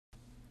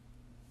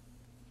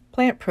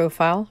Plant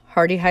profile,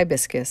 hardy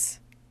hibiscus.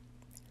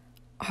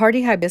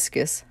 Hardy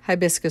hibiscus,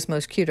 Hibiscus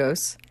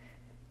moscheutos,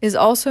 is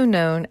also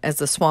known as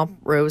the swamp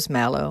rose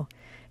mallow,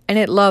 and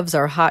it loves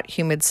our hot,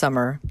 humid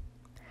summer.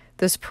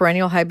 This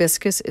perennial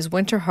hibiscus is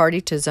winter hardy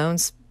to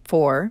zones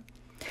 4,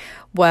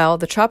 while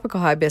the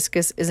tropical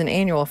hibiscus is an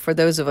annual for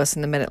those of us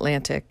in the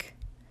mid-Atlantic.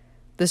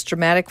 This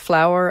dramatic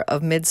flower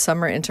of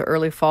midsummer into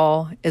early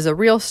fall is a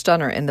real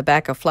stunner in the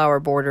back of flower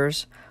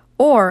borders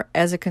or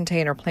as a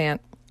container plant.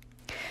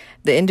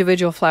 The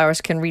individual flowers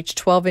can reach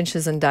 12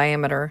 inches in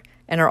diameter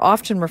and are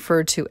often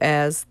referred to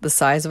as the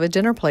size of a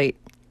dinner plate.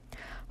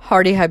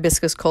 Hardy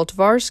hibiscus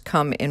cultivars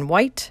come in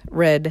white,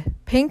 red,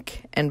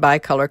 pink, and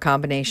bicolor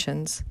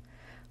combinations.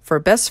 For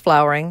best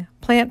flowering,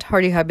 plant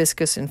hardy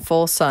hibiscus in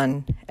full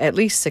sun, at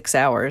least 6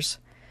 hours.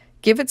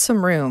 Give it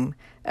some room,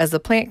 as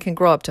the plant can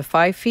grow up to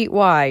 5 feet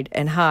wide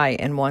and high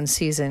in one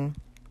season.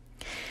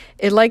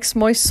 It likes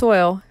moist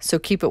soil, so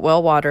keep it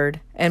well watered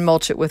and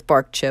mulch it with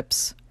bark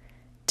chips.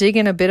 Dig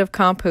in a bit of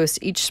compost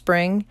each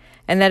spring,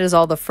 and that is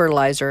all the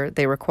fertilizer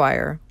they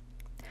require.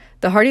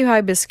 The hardy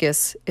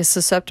hibiscus is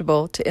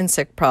susceptible to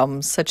insect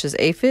problems such as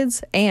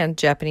aphids and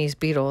Japanese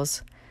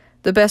beetles.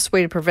 The best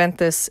way to prevent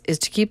this is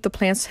to keep the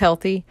plants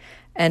healthy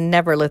and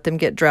never let them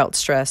get drought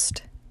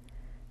stressed.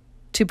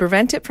 To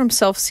prevent it from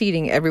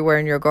self-seeding everywhere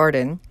in your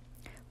garden,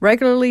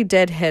 regularly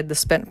deadhead the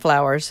spent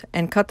flowers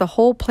and cut the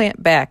whole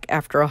plant back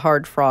after a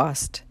hard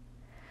frost.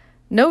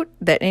 Note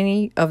that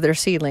any of their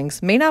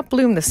seedlings may not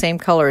bloom the same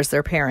color as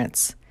their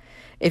parents.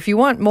 If you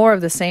want more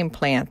of the same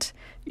plant,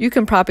 you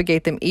can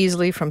propagate them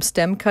easily from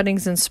stem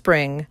cuttings in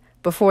spring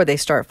before they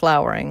start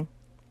flowering.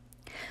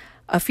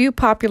 A few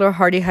popular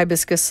hardy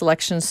hibiscus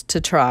selections to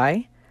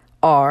try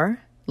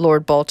are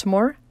Lord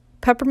Baltimore,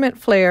 Peppermint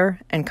Flare,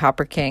 and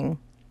Copper King.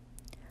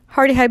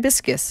 Hardy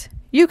hibiscus,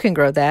 you can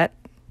grow that.